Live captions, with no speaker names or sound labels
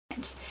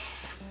entertainment.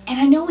 And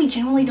I know we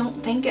generally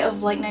don't think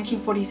of like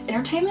 1940s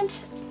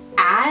entertainment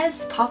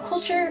as pop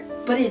culture,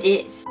 but it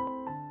is.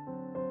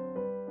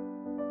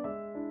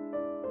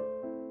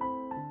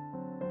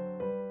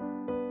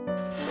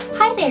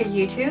 Hi there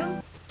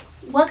YouTube!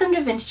 Welcome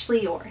to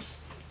Vintagely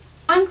Yours.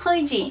 I'm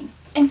Chloe Jean,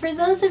 and for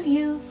those of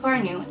you who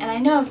are new, and I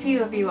know a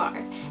few of you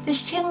are,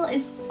 this channel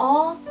is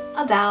all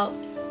about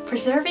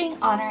preserving,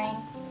 honoring,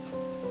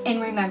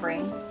 and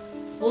remembering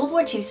World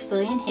War II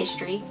civilian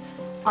history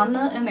on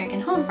the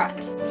American home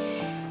front.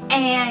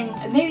 And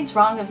maybe it's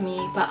wrong of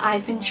me, but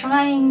I've been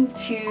trying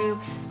to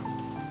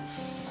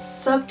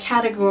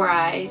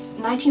subcategorize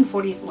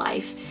 1940s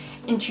life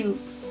into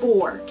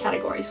 4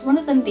 categories, one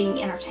of them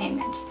being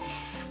entertainment.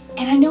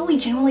 And I know we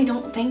generally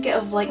don't think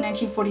of like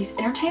 1940s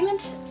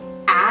entertainment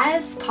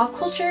as pop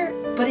culture,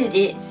 but it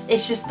is.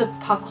 It's just the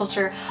pop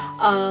culture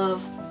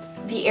of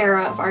the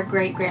era of our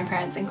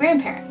great-grandparents and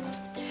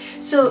grandparents.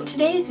 So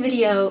today's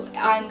video,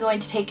 I'm going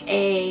to take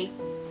a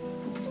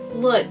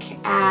look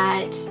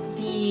at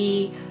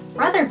the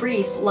rather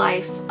brief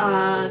life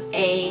of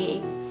a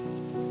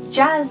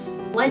jazz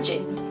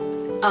legend,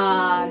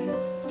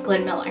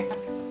 Glenn Miller.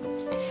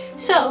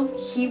 So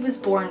he was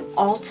born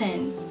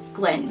Alton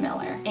Glenn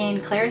Miller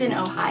in Clarendon,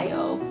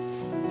 Ohio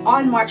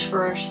on March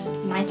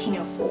 1st,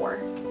 1904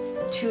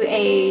 to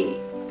a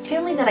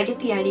family that I get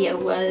the idea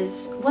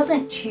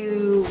wasn't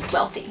too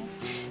wealthy,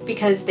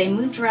 because they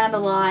moved around a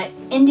lot,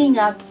 ending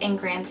up in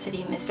Grand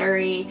City,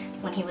 Missouri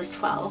when he was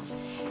 12.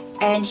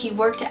 And he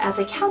worked as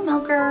a cow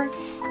milker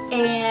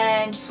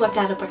and swept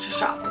out a butcher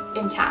shop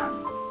in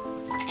town.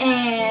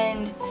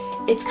 And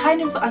it's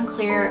kind of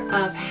unclear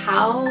of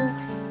how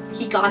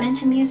he got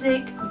into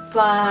music,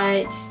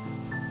 but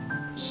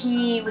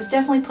he was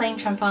definitely playing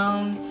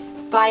trombone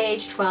by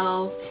age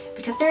 12,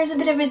 because there is a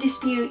bit of a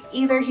dispute.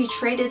 Either he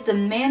traded the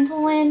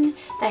mandolin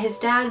that his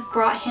dad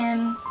brought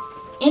him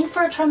in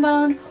for a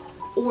trombone,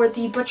 or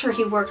the butcher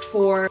he worked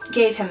for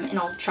gave him an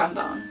old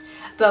trombone.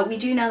 But we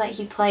do know that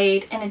he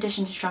played, in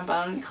addition to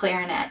trombone,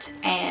 clarinet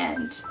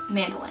and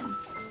mandolin.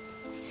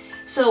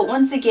 So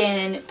once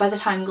again, by the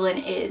time Glenn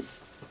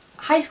is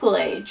high school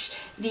age,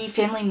 the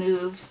family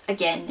moves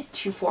again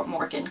to Fort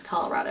Morgan,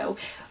 Colorado,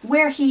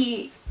 where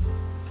he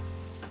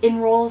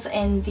enrolls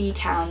in the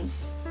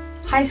town's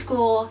high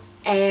school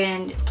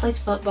and plays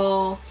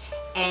football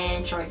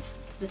and joins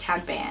the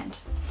town band.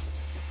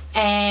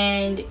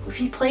 And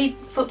he played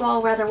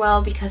football rather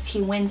well because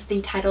he wins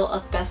the title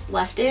of Best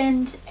Left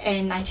End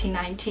in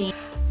 1919,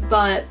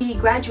 but he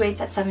graduates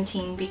at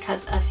 17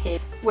 because of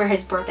where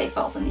his birthday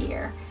falls in the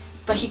year.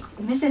 But he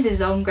misses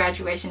his own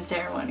graduation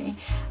ceremony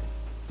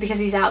because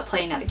he's out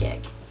playing at a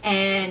gig.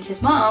 And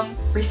his mom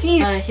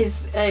received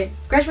his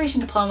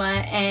graduation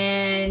diploma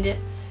and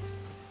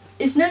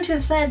is known to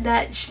have said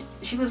that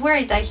she was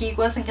worried that he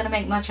wasn't going to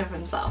make much of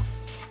himself.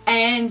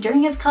 And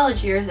during his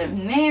college years, it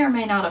may or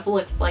may not have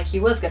looked like he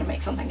was going to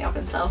make something of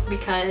himself,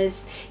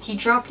 because he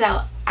dropped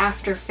out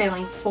after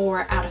failing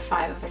 4 out of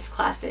 5 of his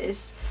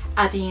classes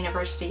at the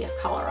University of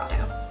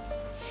Colorado.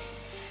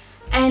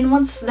 And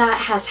once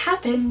that has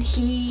happened,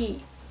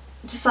 he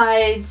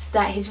decides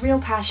that his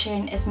real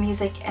passion is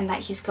music and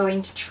that he's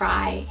going to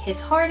try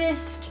his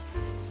hardest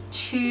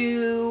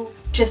to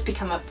just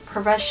become a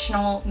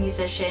professional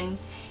musician,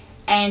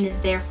 and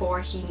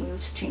therefore he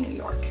moves to New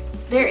York.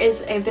 There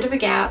is a bit of a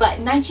gap, but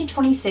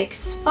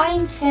 1926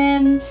 finds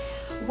him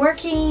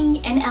working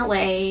in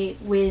LA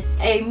with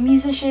a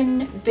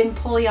musician, Ben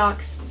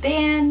Polyak's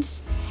band,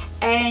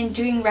 and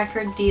doing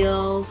record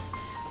deals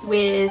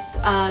with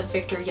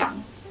Victor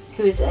Young,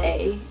 who is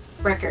a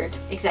record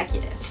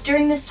executive. It's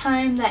during this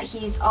time that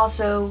he's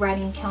also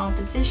writing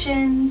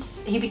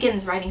compositions. He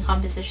begins writing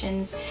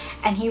compositions,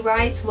 and he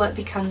writes what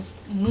becomes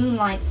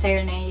Moonlight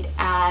Serenade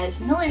as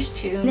Miller's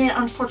tune. And then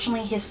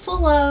unfortunately his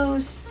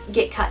solos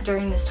get cut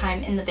during this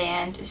time in the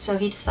band, so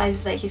he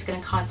decides that he's going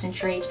to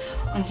concentrate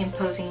on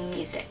composing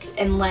music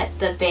and let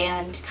the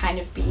band kind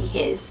of be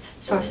his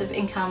source of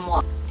income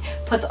while he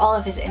puts all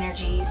of his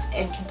energies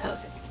in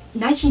composing.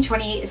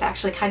 1928 is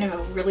actually kind of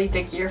a really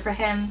big year for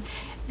him,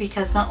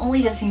 because not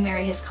only does he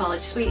marry his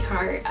college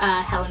sweetheart,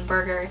 Helen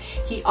Berger,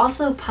 he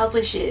also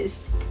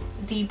publishes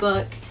the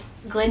book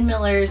Glenn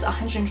Miller's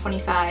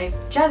 125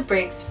 Jazz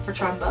Breaks for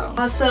Trombone.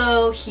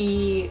 Also,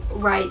 he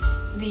writes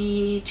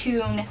the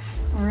tune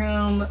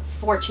Room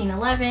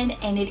 1411,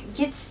 and it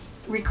gets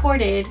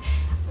recorded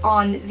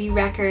on the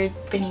record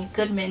Benny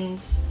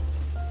Goodman's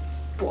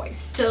Boys.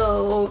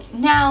 So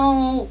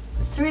now,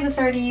 through the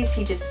 30s,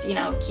 he just,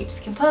 keeps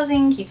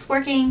composing, keeps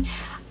working.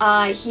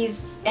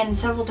 He's in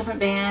several different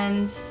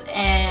bands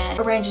and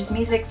arranges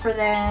music for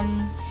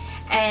them.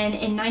 And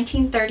in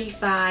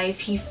 1935,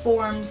 he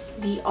forms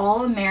the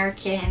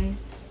All-American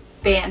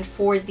Band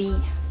for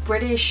the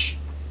British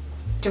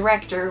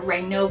director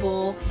Ray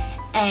Noble.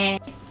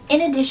 And in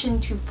addition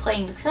to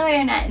playing the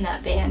clarinet in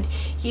that band,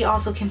 he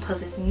also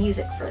composes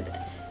music for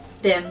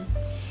them.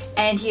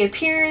 And he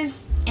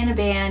appears in a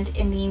band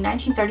in the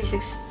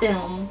 1936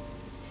 film,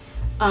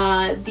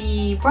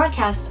 the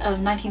broadcast of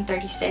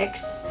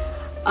 1936,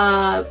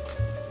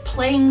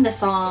 playing the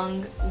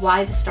song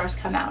Why the Stars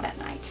Come Out at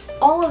Night.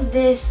 All of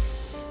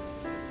this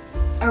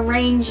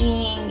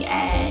arranging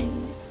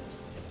and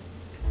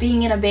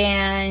being in a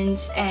band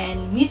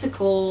and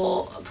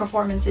musical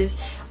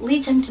performances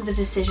leads him to the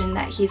decision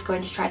that he's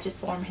going to try to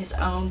form his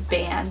own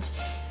band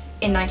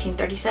in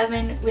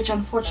 1937, which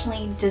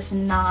unfortunately does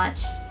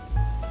not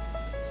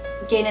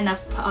gain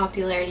enough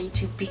popularity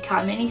to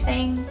become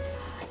anything.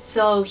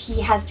 So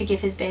he has to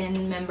give his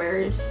band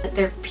members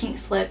their pink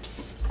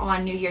slips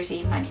on New Year's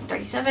Eve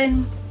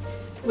 1937,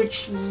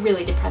 which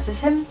really depresses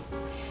him.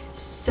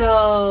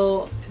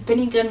 So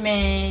Benny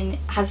Goodman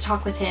has a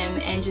talk with him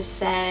and just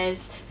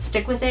says,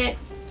 stick with it,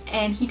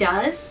 and he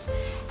does.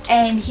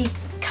 And he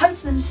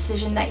comes to the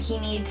decision that he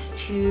needs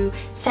to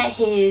set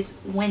his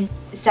wind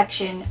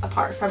section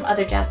apart from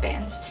other jazz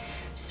bands.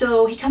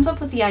 So he comes up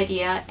with the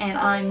idea, and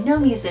I'm no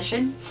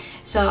musician,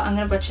 so I'm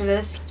gonna butcher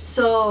this.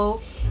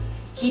 So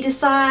he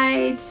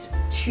decides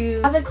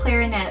to have a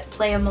clarinet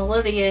play a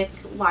melodic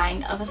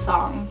line of a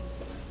song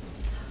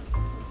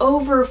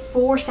over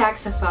 4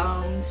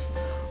 saxophones,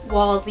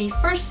 while the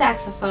first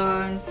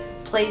saxophone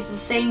plays the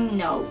same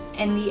note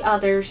and the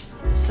others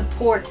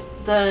support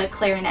the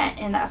clarinet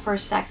in that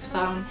first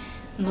saxophone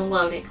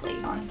melodically.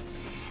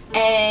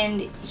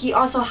 And he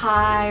also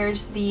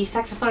hires the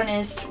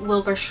saxophonist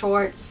Wilbur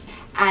Schwartz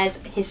as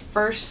his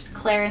first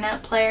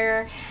clarinet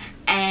player,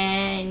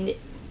 and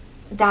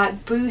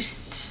that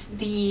boosts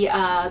the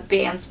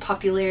band's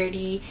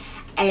popularity,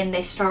 and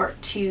they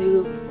start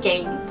to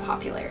gain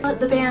popularity. But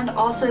the band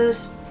also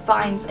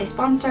finds a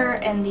sponsor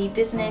and the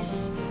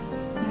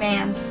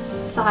businessman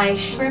Cy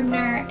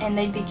Scribner, and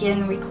they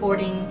begin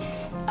recording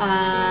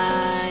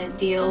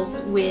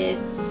deals with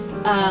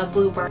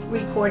Bluebird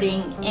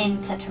Recording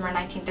in September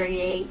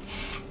 1938,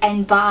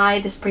 and by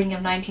the spring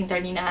of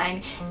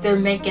 1939 they're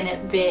making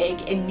it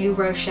big in New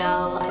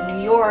Rochelle,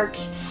 New York,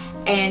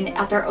 and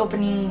at their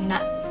opening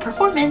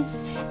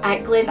performance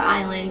at Glen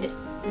Island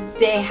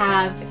they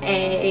have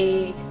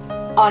a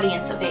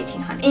audience of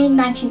 1,800. In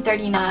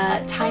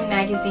 1939, Time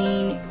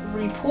magazine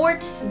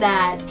reports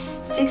that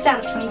 6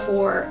 out of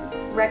 24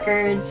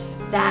 records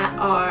that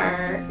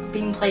are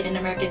being played in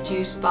American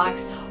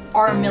Jukebox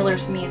are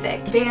Miller's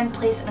music. The band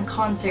plays in a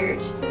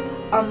concert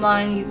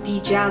among the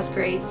jazz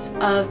greats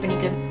of Benny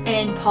Goodman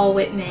and Paul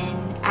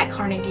Whitman at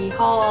Carnegie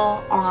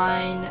Hall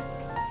on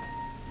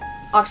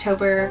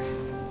October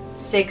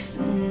 6,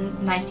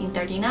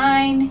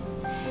 1939.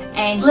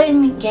 And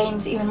Glenn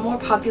gains even more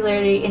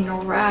popularity and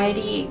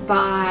notoriety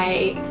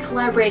by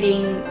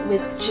collaborating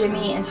with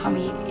Jimmy and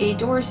Tommy A.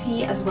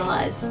 Dorsey, as well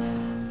as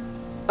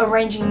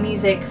arranging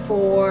music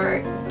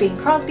for Bing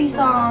Crosby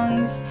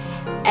songs.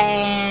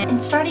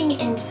 And starting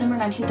in December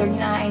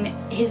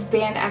 1939, his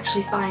band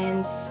actually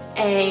finds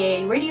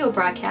a radio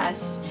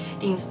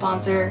broadcasting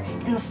sponsor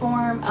in the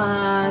form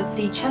of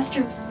the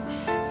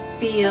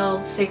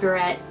Chesterfield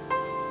Cigarette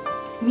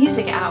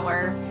Music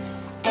Hour,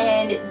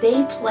 and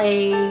they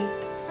play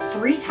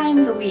 3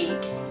 times a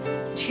week,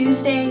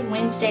 Tuesday,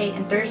 Wednesday,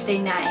 and Thursday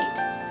night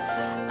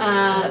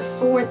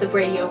for the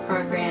radio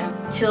program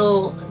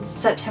till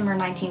September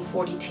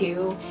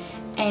 1942,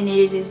 and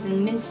it is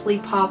immensely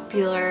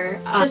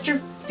popular.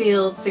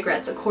 Chesterfield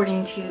Cigarettes,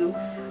 according to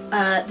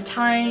the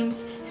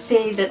Times,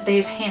 say that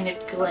they've handed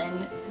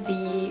Glenn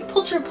the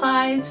Pulitzer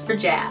Prize for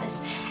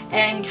jazz.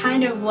 And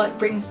kind of what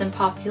brings them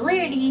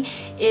popularity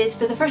is,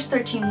 for the first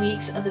 13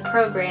 weeks of the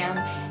program,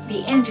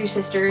 the Andrews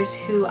Sisters,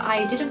 who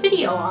I did a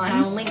video on,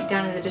 I will link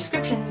down in the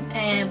description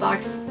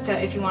box, so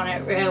if you want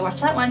to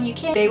watch that one, you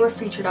can. They were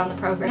featured on the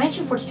program.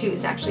 1942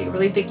 is actually a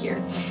really big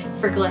year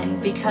for Glenn,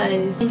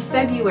 because in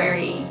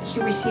February he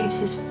receives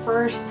his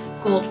first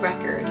gold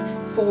record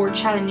for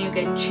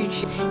Chattanooga Choo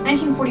Choo.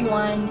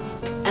 1941,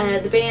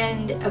 the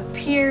band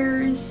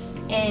appears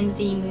in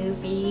the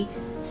movie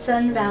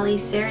Sun Valley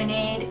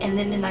Serenade, and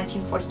then in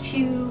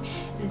 1942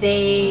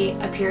 they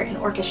appear in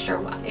Orchestra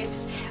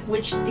Wives,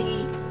 which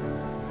the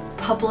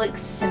public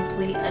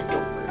simply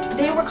adored.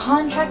 They were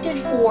contracted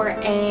for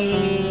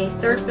a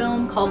 3rd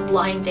film called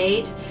Blind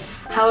Date.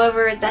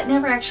 However, that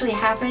never actually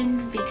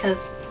happened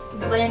because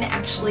Glenn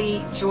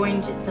actually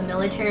joined the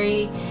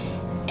military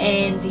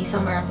in the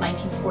summer of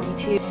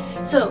 1942.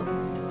 So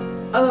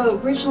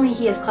originally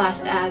he is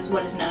classed as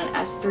what is known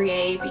as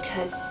 3A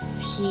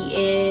because he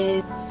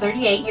is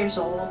 38 years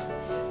old,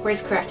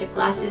 wears corrective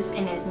glasses,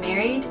 and is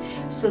married,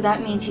 so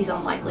that means he's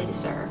unlikely to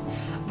serve.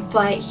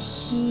 But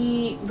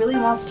he really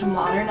wants to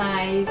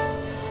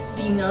modernize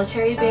the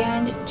military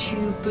band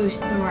to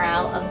boost the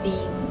morale of the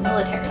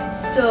military.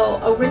 So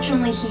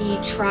originally he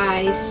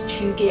tries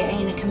to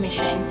gain a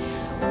commission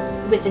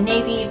with the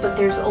Navy, but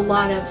there's a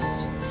lot of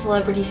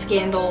celebrity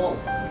scandal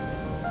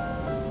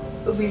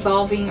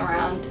revolving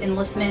around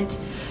enlistment,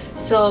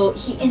 so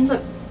he ends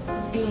up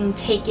being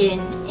taken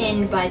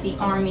in by the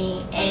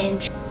Army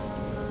and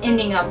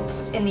ending up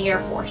in the Air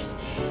Force,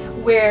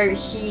 where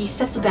he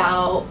sets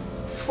about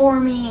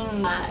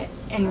forming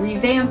and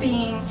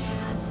revamping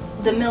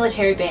the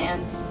military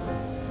bands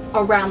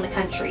around the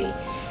country.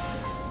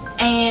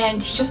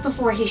 And just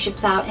before he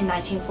ships out in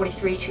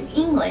 1943 to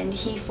England,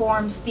 he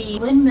forms the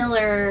Glenn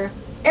Miller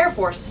Air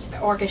Force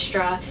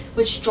Orchestra,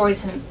 which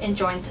joins him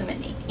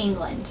in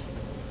England.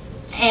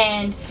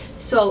 And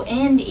so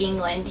in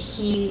England,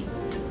 he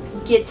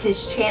gets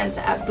his chance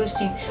at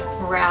boosting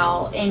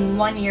morale. In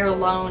 1 year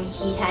alone,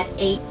 he had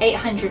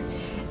 800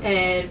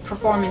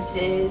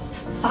 performances,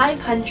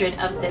 500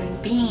 of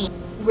them being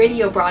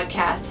radio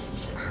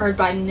broadcasts heard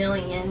by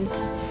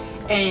millions,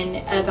 and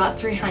about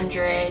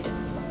 300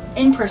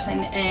 in-person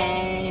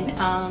and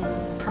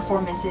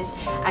performances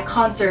at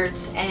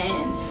concerts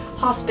and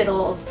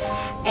hospitals,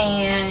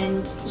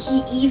 and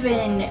he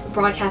even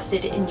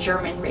broadcasted in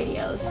German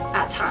radios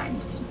at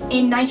times.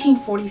 In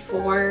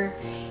 1944,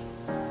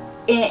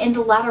 in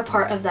the latter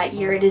part of that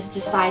year, it is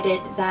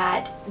decided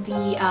that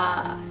the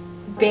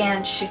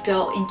band should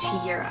go into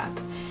Europe,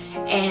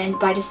 and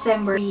by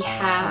December we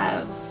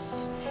have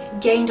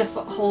gained a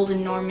foothold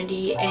in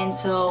Normandy, and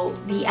so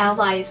the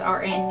Allies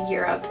are in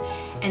Europe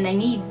and they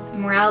need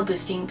morale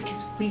boosting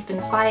because we've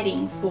been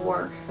fighting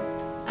for,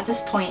 at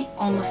this point,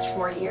 almost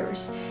 4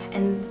 years.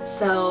 And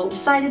so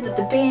decided that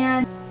the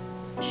band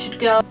should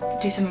go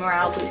do some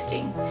morale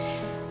boosting.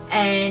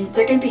 And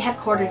they're going to be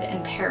headquartered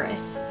in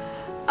Paris.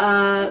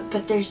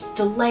 But there's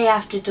delay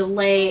after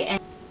delay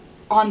and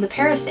on the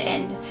Paris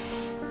end.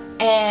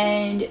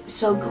 And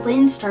so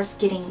Glenn starts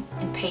getting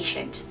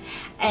impatient.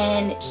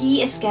 And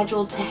he is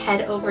scheduled to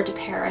head over to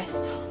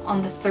Paris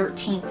on the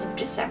 13th of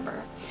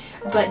December.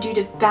 But due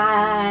to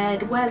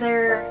bad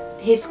weather,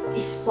 his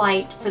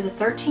flight for the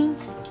 13th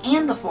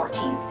and the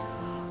 14th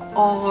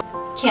are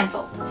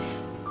canceled.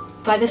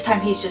 By this time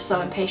he's just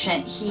so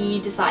impatient, he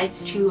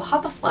decides to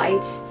hop a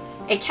flight,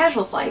 a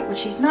casual flight,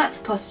 which he's not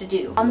supposed to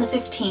do, on the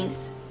 15th.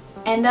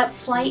 And that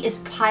flight is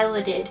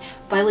piloted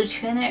by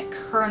Lieutenant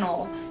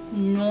Colonel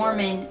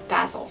Norman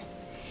Basil.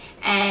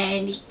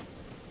 And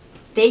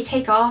they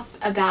take off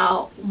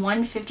about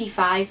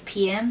 1:55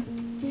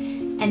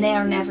 p.m. and they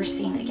are never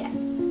seen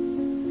again.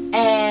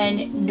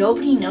 And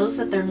nobody knows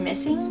that they're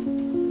missing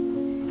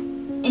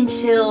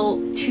until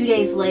 2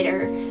 days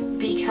later,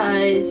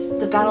 because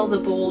the Battle of the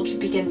Bulge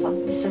begins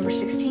on December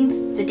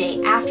 16th, the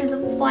day after the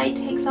flight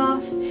takes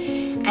off.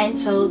 And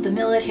so the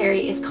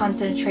military is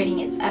concentrating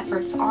its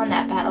efforts on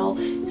that battle,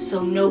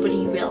 so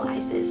nobody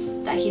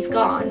realizes that he's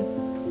gone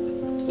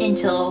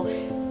until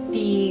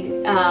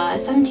the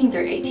 17th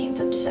or 18th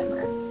of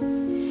December.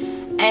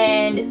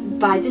 And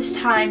by this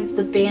time,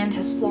 the band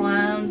has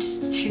flown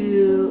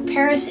to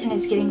Paris and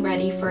is getting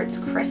ready for its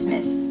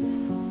Christmas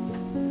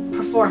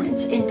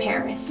performance in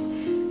Paris.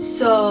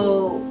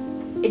 So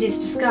it is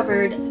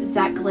discovered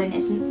that Glenn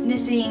is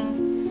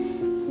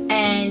missing,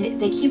 and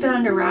they keep it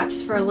under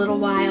wraps for a little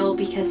while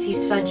because he's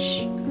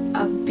such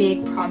a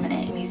big,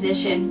 prominent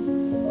musician.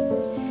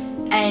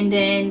 And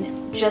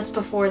then just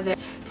before the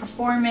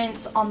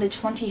performance on the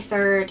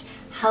 23rd,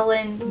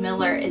 Helen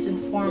Miller is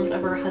informed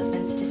of her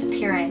husband's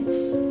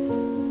disappearance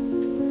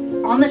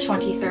on the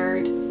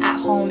 23rd at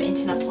home in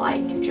Tenafly,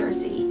 New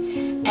Jersey.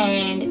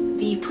 And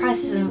the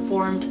press is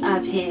informed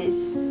of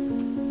his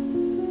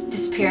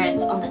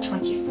disappearance on the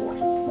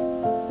 24th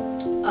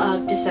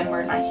of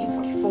December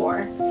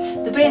 1944.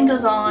 The band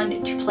goes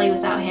on to play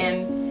without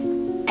him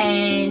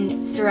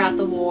and throughout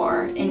the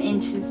war and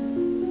into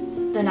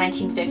the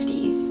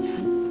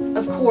 1950s.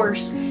 Of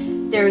course,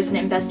 there is an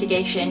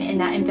investigation, and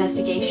that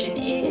investigation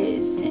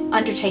is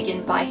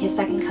undertaken by his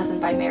second cousin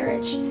by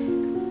marriage,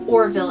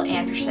 Orville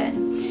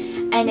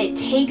Anderson. And it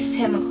takes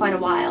him quite a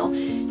while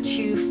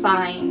to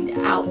find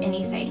out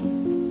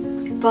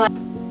anything. But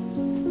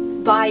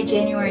by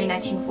January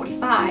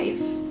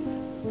 1945,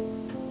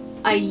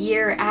 a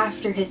year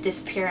after his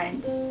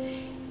disappearance,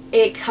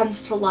 it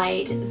comes to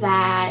light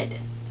that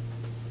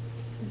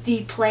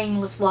the plane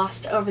was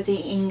lost over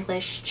the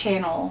English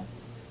Channel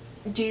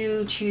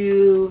due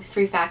to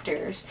 3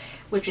 factors,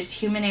 which is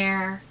human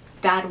error,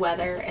 bad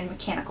weather, and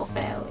mechanical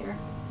failure.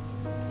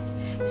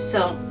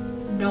 So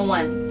no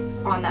one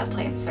on that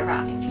plane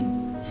survived.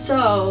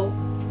 So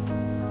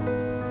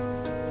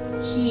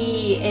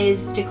he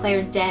is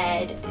declared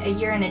dead a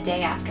year and a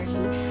day after he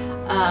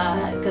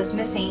goes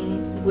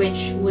missing,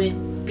 which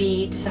would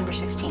be December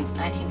 16th,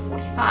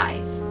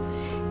 1945.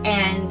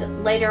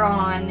 And later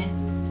on,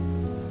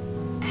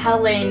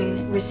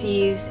 Helen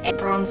receives a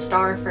Bronze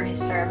Star for his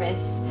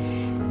service,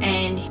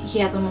 and he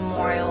has a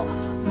memorial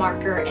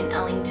marker in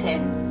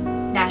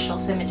Ellington National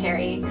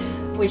Cemetery,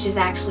 which is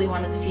actually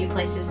one of the few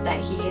places that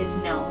he is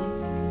known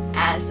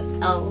as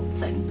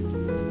Elton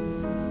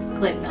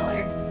Glenn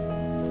Miller.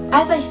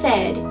 As I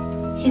said,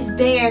 his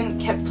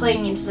band kept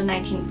playing into the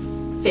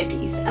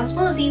 1950s, as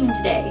well as even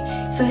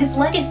today, so his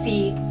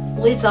legacy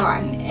lives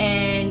on.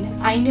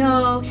 And I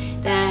know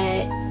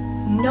that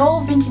no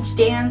vintage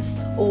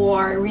dance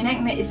or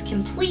reenactment is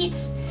complete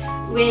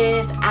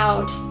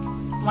without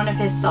one of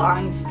his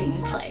songs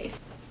being played.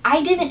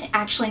 I didn't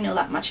actually know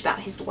that much about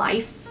his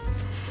life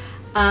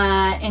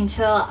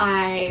until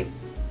I,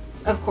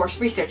 of course,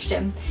 researched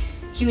him.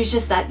 He was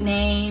just that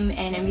name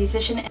and a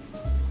musician.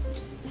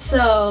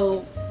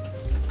 So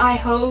I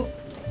hope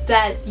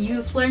that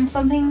you've learned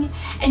something.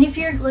 And if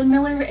you're a Glenn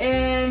Miller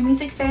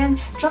music fan,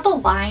 drop a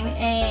line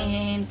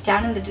and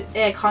down in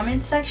the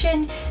comments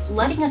section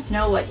letting us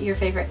know what your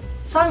favorite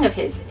song of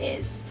his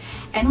is.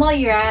 And while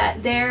you're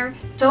there,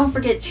 don't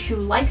forget to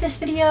like this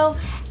video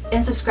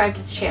and subscribe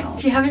to the channel.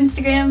 If you have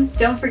Instagram,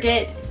 don't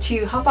forget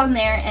to hop on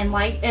there and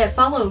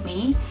follow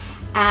me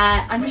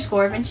at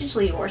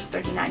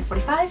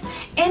 _VintageLeeYours3945,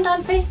 and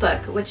on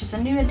Facebook, which is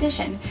a new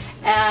addition.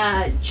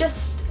 I'm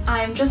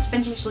just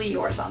Vintage Lee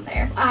Yours on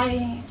there.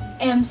 I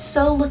am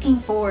so looking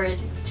forward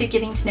to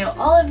getting to know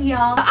all of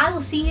y'all. I will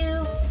see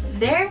you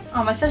there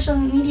on my social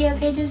media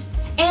pages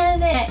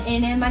and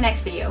in my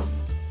next video.